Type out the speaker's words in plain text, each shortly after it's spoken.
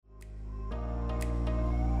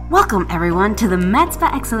Welcome everyone to the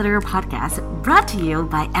MedSpa Accelerator podcast, brought to you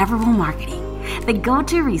by Everable Marketing, the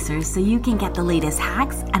go-to resource so you can get the latest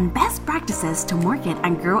hacks and best practices to market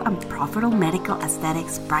and grow a profitable medical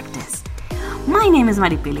aesthetics practice. My name is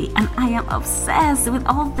Maripili and I am obsessed with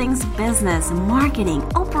all things business, marketing,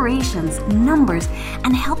 operations, numbers,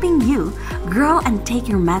 and helping you grow and take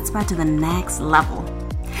your MedSpa to the next level.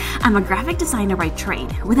 I'm a graphic designer by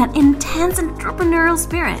trade with an intense entrepreneurial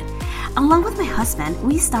spirit. Along with my husband,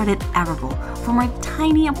 we started Everable from our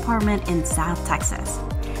tiny apartment in South Texas.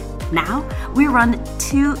 Now, we run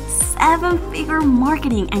 2 7-figure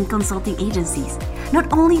marketing and consulting agencies.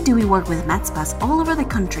 Not only do we work with med spas all over the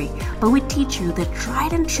country, but we teach you the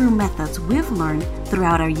tried and true methods we've learned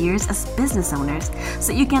throughout our years as business owners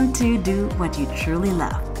so you can too do what you truly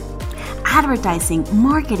love. Advertising,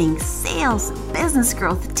 marketing, sales, business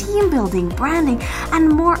growth, team building, branding, and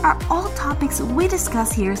more are all topics we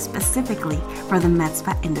discuss here specifically for the med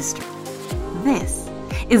spa industry. This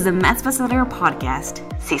is the MedSpa Accelerator Podcast,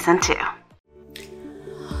 Season 2.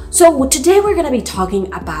 So today we're going to be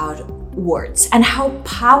talking about words and how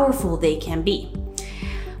powerful they can be.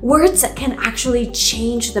 Words can actually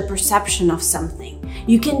change the perception of something.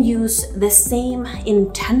 You can use the same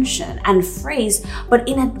intention and phrase, but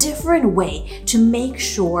in a different way to make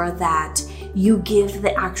sure that you give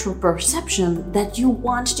the actual perception that you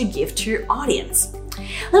want to give to your audience.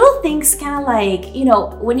 Little things kind of like,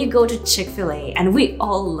 when you go to Chick-fil-A, and we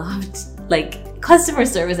all loved customer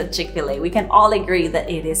service at Chick-fil-A, we can all agree that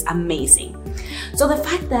it is amazing. So the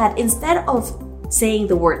fact that instead of saying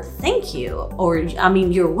the word thank you, or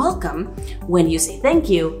you're welcome, when you say thank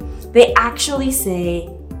you, they actually say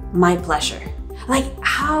my pleasure. Like,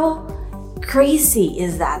 how crazy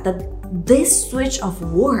is that this switch of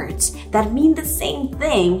words that mean the same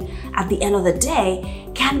thing at the end of the day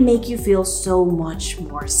can make you feel so much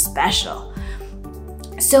more special.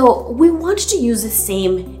 So we want to use the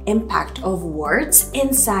same impact of words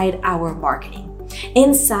inside our marketing,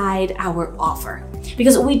 inside our offer,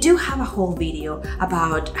 because we do have a whole video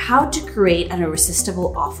about how to create an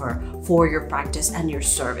irresistible offer for your practice and your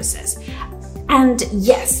services. And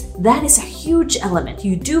yes, that is a huge element.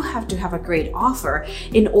 You do have to have a great offer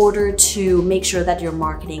in order to make sure that your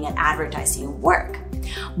marketing and advertising work.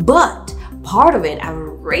 But part of it, a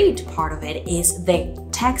great part of it, is the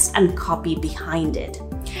text and copy behind it.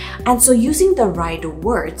 And so using the right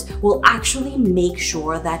words will actually make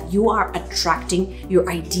sure that you are attracting your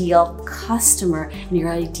ideal customer and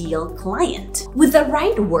your ideal client. With the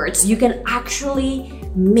right words, you can actually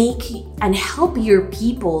make and help your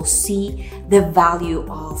people see the value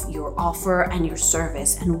of your offer and your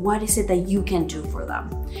service and what is it that you can do for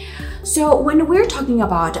them. So when we're talking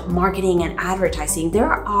about marketing and advertising,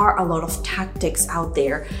 there are a lot of tactics out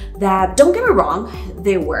there that, don't get me wrong,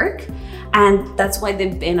 they work. And that's why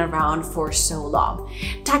they've been around for so long.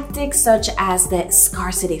 Tactics such as the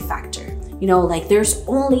scarcity factor, there's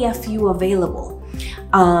only a few available.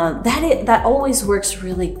 That always works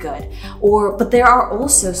really good. But there are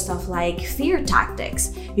also stuff like fear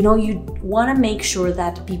tactics. You want to make sure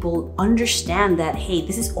that people understand that, hey,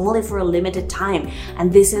 this is only for a limited time, and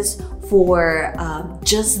this is for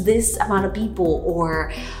just this amount of people,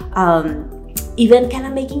 or even kind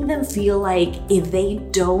of making them feel like if they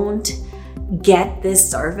don't get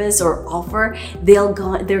this service or offer,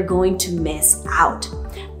 they're going to miss out.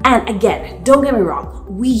 And again, don't get me wrong,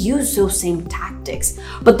 we use those same tactics,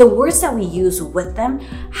 but the words that we use with them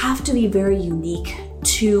have to be very unique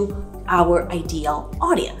to our ideal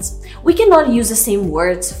audience. We cannot use the same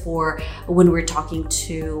words for when we're talking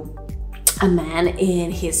to a man in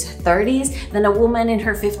his 30s than a woman in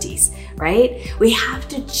her 50s, right? We have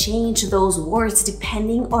to change those words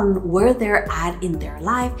depending on where they're at in their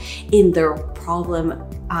life, in their problem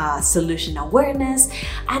solution awareness,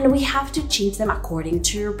 and we have to change them according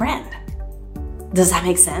to your brand. Does that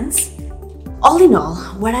make sense? All in all,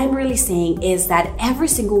 what I'm really saying is that every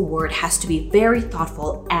single word has to be very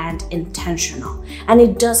thoughtful and intentional, and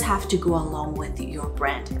it does have to go along with your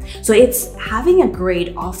brand. So it's having a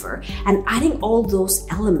great offer and adding all those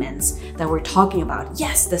elements that we're talking about.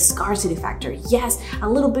 Yes, the scarcity factor. Yes, a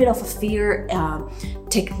little bit of a fear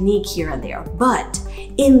technique here and there, but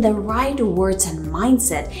in the right words and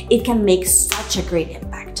mindset, it can make such a great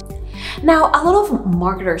impact. Now, a lot of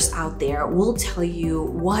marketers out there will tell you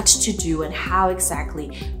what to do and how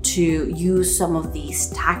exactly to use some of these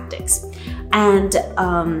tactics. And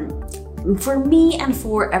for me and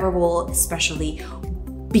for Everable especially,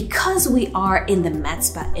 because we are in the med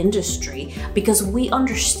spa industry, because we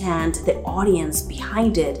understand the audience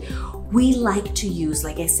behind it, we like to use,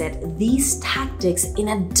 like I said, these tactics in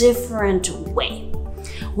a different way.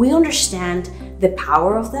 We understand the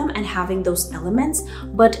power of them and having those elements,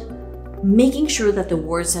 but making sure that the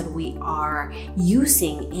words that we are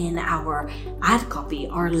using in our ad copy,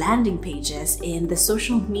 our landing pages, in the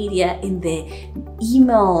social media, in the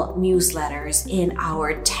email newsletters, in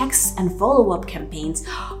our texts and follow-up campaigns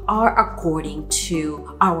are according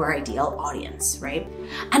to our ideal audience, right?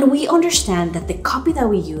 And we understand that the copy that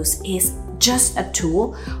we use is just a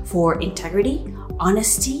tool for integrity,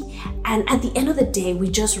 honesty, and at the end of the day,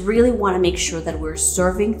 we just really want to make sure that we're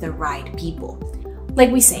serving the right people.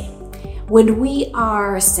 Like we say, when we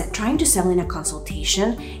are trying to sell in a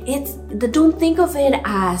consultation, don't think of it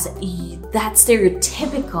as that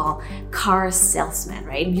stereotypical car salesman,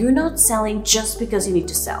 right? You're not selling just because you need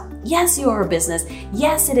to sell. Yes, you are a business.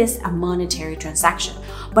 Yes, it is a monetary transaction.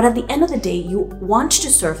 But at the end of the day, you want to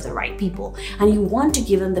serve the right people and you want to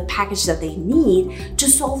give them the package that they need to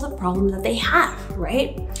solve the problem that they have,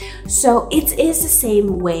 right? So it is the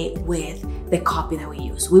same way with the copy that we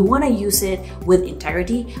use. We want to use it with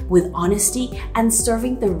integrity, with honesty, and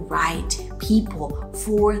serving the right people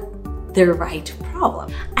for the right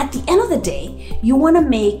problem. At the end of the day, you want to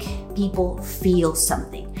make people feel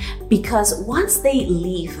something, because once they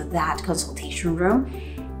leave that consultation room,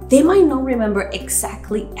 they might not remember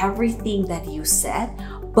exactly everything that you said,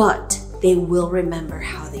 but they will remember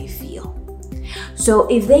how they feel. So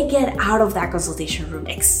if they get out of that consultation room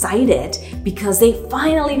excited because they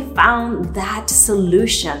finally found that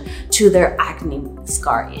solution to their acne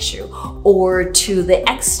scar issue, or to the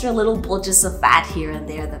extra little bulges of fat here and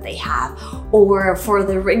there that they have, or for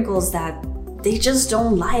the wrinkles that they just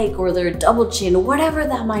don't like, or their double chin, whatever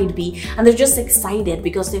that might be, and they're just excited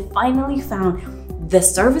because they finally found the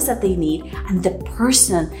service that they need and the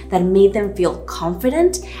person that made them feel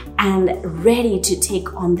confident and ready to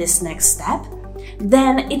take on this next step,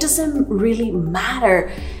 then it doesn't really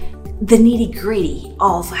matter the nitty-gritty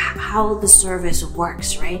of how the service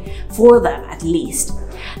works, right? For them, at least.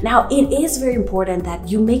 Now, it is very important that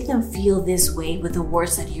you make them feel this way with the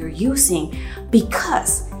words that you're using,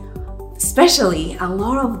 because especially a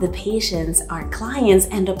lot of the patients, our clients,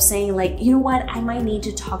 end up saying like, you know what, I might need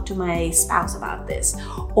to talk to my spouse about this,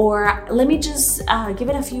 or let me just give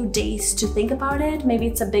it a few days to think about it. Maybe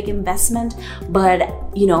it's a big investment, but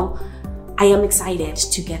I am excited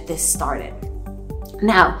to get this started.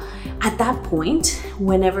 Now, at that point,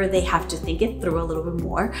 whenever they have to think it through a little bit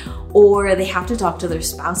more, or they have to talk to their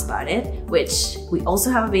spouse about it, which we also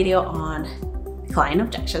have a video on client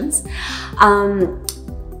objections,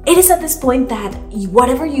 it is at this point that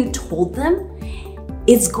whatever you told them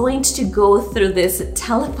is going to go through this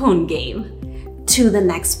telephone game to the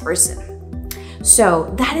next person.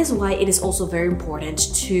 So that is why it is also very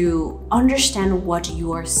important to understand what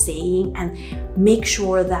you are saying and make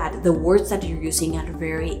sure that the words that you're using are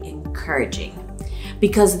very encouraging,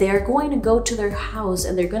 because they're going to go to their house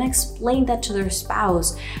and they're going to explain that to their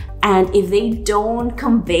spouse. And if they don't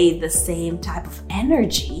convey the same type of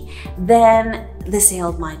energy, then the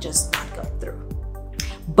sale might just not go through.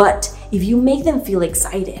 But if you make them feel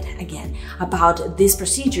excited again about this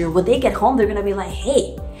procedure, when they get home, they're gonna be like,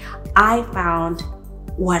 hey, I found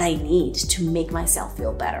what I need to make myself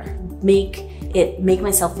feel better, make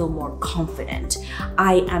myself feel more confident.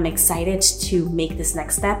 I am excited to make this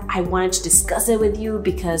next step. I wanted to discuss it with you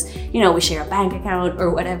because, we share a bank account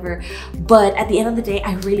or whatever. But at the end of the day,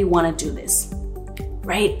 I really want to do this,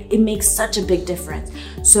 right? It makes such a big difference.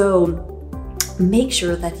 So make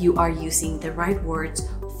sure that you are using the right words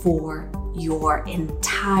for your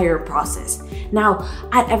entire process. Now,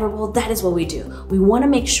 at Everbold, that is what we do. We want to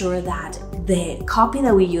make sure that the copy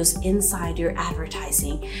that we use inside your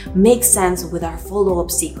advertising makes sense with our follow-up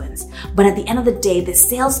sequence. But at the end of the day, the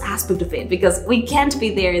sales aspect of it, because we can't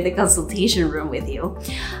be there in the consultation room with you,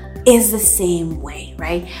 is the same way,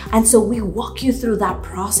 right? And so we walk you through that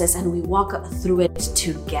process and we walk through it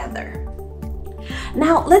together.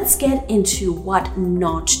 Now, let's get into what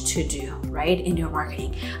not to do, right, in your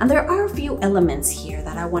marketing. And there are a few elements here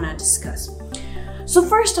that I want to discuss. So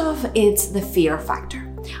first off, it's the fear factor.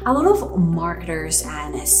 A lot of marketers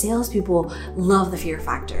and salespeople love the fear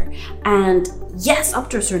factor. And yes, up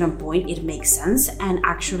to a certain point, it makes sense and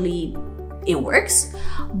actually it works.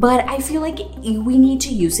 But I feel like we need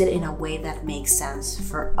to use it in a way that makes sense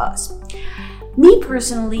for us. Me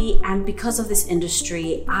personally, and because of this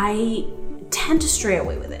industry, I tend to stray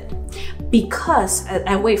away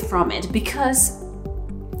from it because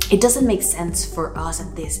It doesn't make sense for us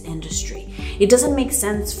in this industry. It doesn't make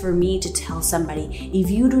sense for me to tell somebody,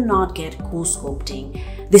 if you do not get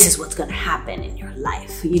CoolSculpting, this is what's gonna happen in your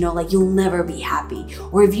life. Like you'll never be happy.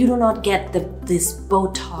 Or if you do not get this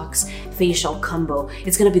Botox facial combo,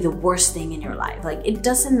 it's gonna be the worst thing in your life. Like it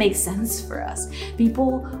doesn't make sense for us.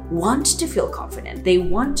 People want to feel confident. They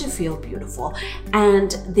want to feel beautiful,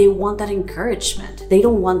 and they want that encouragement. They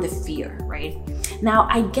don't want the fear, right? Now,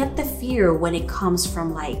 I get the fear when it comes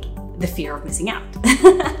from like the fear of missing out.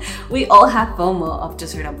 We all have FOMO up to a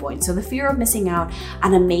certain point. So the fear of missing out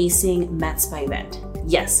an amazing Med Spa event.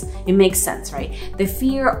 Yes, it makes sense, right? The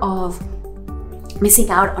fear of missing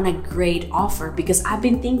out on a great offer, because I've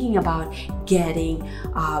been thinking about getting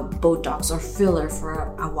Botox or filler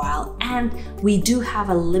for a while, and we do have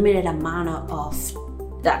a limited amount of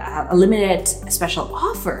a limited special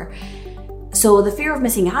offer. So the fear of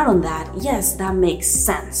missing out on that, yes, that makes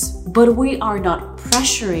sense. But we are not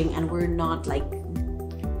pressuring, and we're not like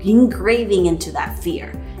engraving into that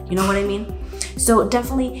fear. You know what I mean? So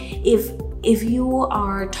definitely, if you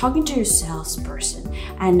are talking to your salesperson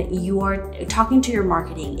and you are talking to your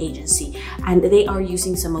marketing agency and they are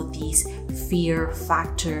using some of these fear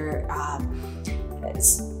factor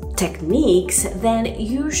techniques, then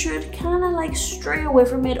you should kind of like stray away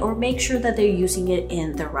from it, or make sure that they're using it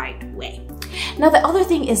in the right way. Now, the other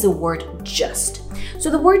thing is the word just. So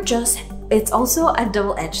the word just, it's also a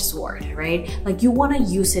double-edged sword, right? Like you want to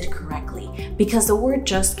use it correctly, because the word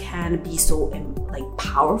just can be so like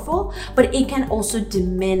powerful, but it can also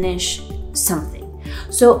diminish something.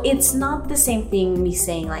 So it's not the same thing me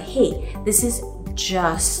saying like, hey, this is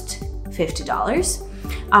just $50,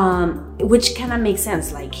 which kind of makes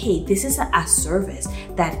sense. Like, hey, this is a service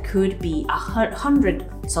that could be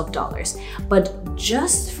hundreds of dollars, but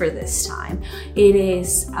just for this time, it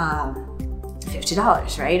is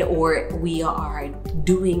 $50, right? Or we are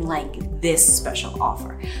doing like this special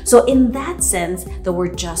offer. So in that sense, the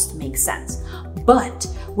word just makes sense. But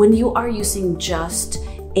when you are using just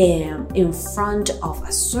in front of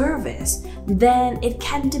a service, then it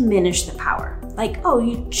can diminish the power. Like, oh,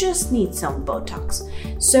 you just need some Botox.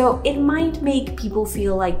 So it might make people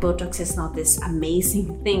feel like Botox is not this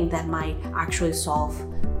amazing thing that might actually solve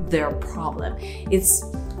their problem. It's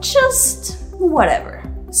just whatever.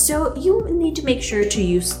 So you need to make sure to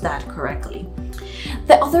use that correctly.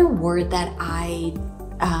 The other word that I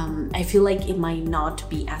feel like it might not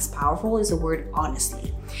be as powerful is the word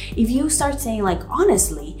honestly. If you start saying like,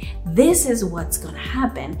 honestly, this is what's gonna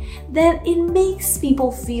happen, then it makes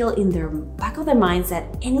people feel in their back of their minds that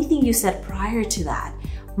anything you said prior to that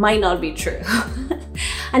might not be true.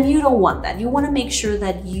 And you don't want that. You want to make sure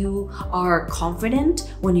that you are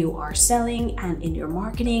confident when you are selling and in your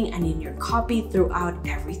marketing and in your copy throughout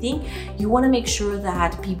everything. You want to make sure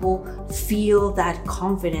that people feel that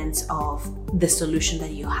confidence of the solution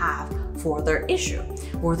that you have for their issue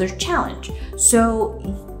or their challenge. So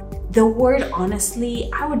the word honestly,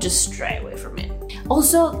 I would just stray away from it.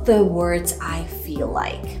 Also, the words I feel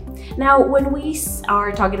like. Now, when we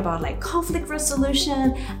are talking about like conflict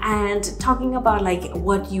resolution and talking about like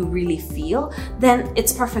what you really feel, then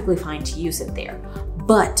it's perfectly fine to use it there.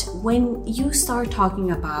 But when you start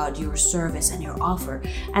talking about your service and your offer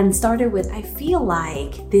and started with, I feel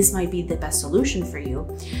like this might be the best solution for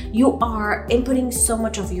you, you are inputting so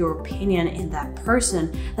much of your opinion in that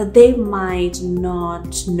person that they might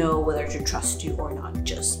not know whether to trust you or not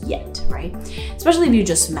just yet, right? Especially if you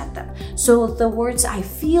just met them. So the words I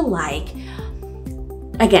feel like,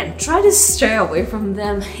 again, try to stray away from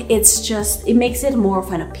them. It makes it more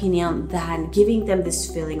of an opinion than giving them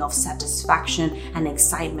this feeling of satisfaction and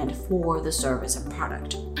excitement for the service and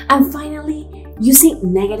product. And finally,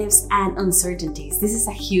 using negatives and uncertainties. This is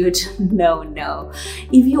a huge no-no.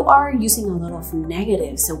 If you are using a lot of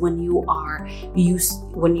negatives, so when you are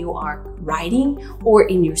writing or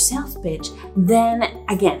in your sales pitch, then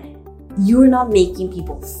again, you're not making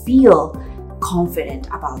people feel confident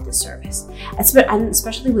about the service, and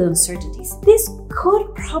especially with uncertainties. This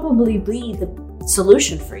could probably be the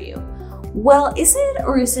solution for you. Well, is it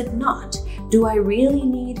or is it not? Do I really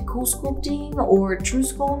need CoolSculpting or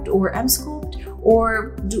TrueSculpt or Emsculpt,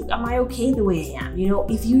 or am I okay the way I am? You know,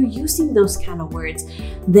 if you're using those kind of words,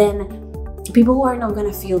 then people are not going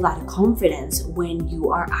to feel that confidence when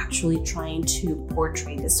you are actually trying to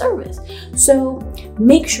portray the service. So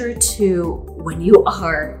make sure to, when you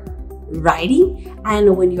are writing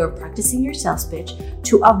and when you're practicing your sales pitch,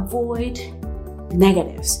 to avoid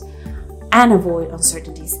negatives and avoid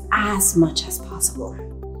uncertainties as much as possible.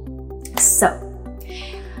 So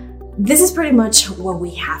This is pretty much what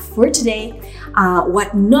we have for today,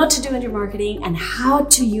 what not to do in your marketing and how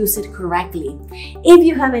to use it correctly. If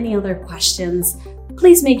you have any other questions,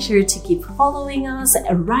 please make sure to keep following us,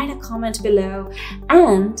 write a comment below,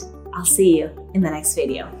 and I'll see you in the next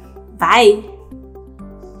video. Bye!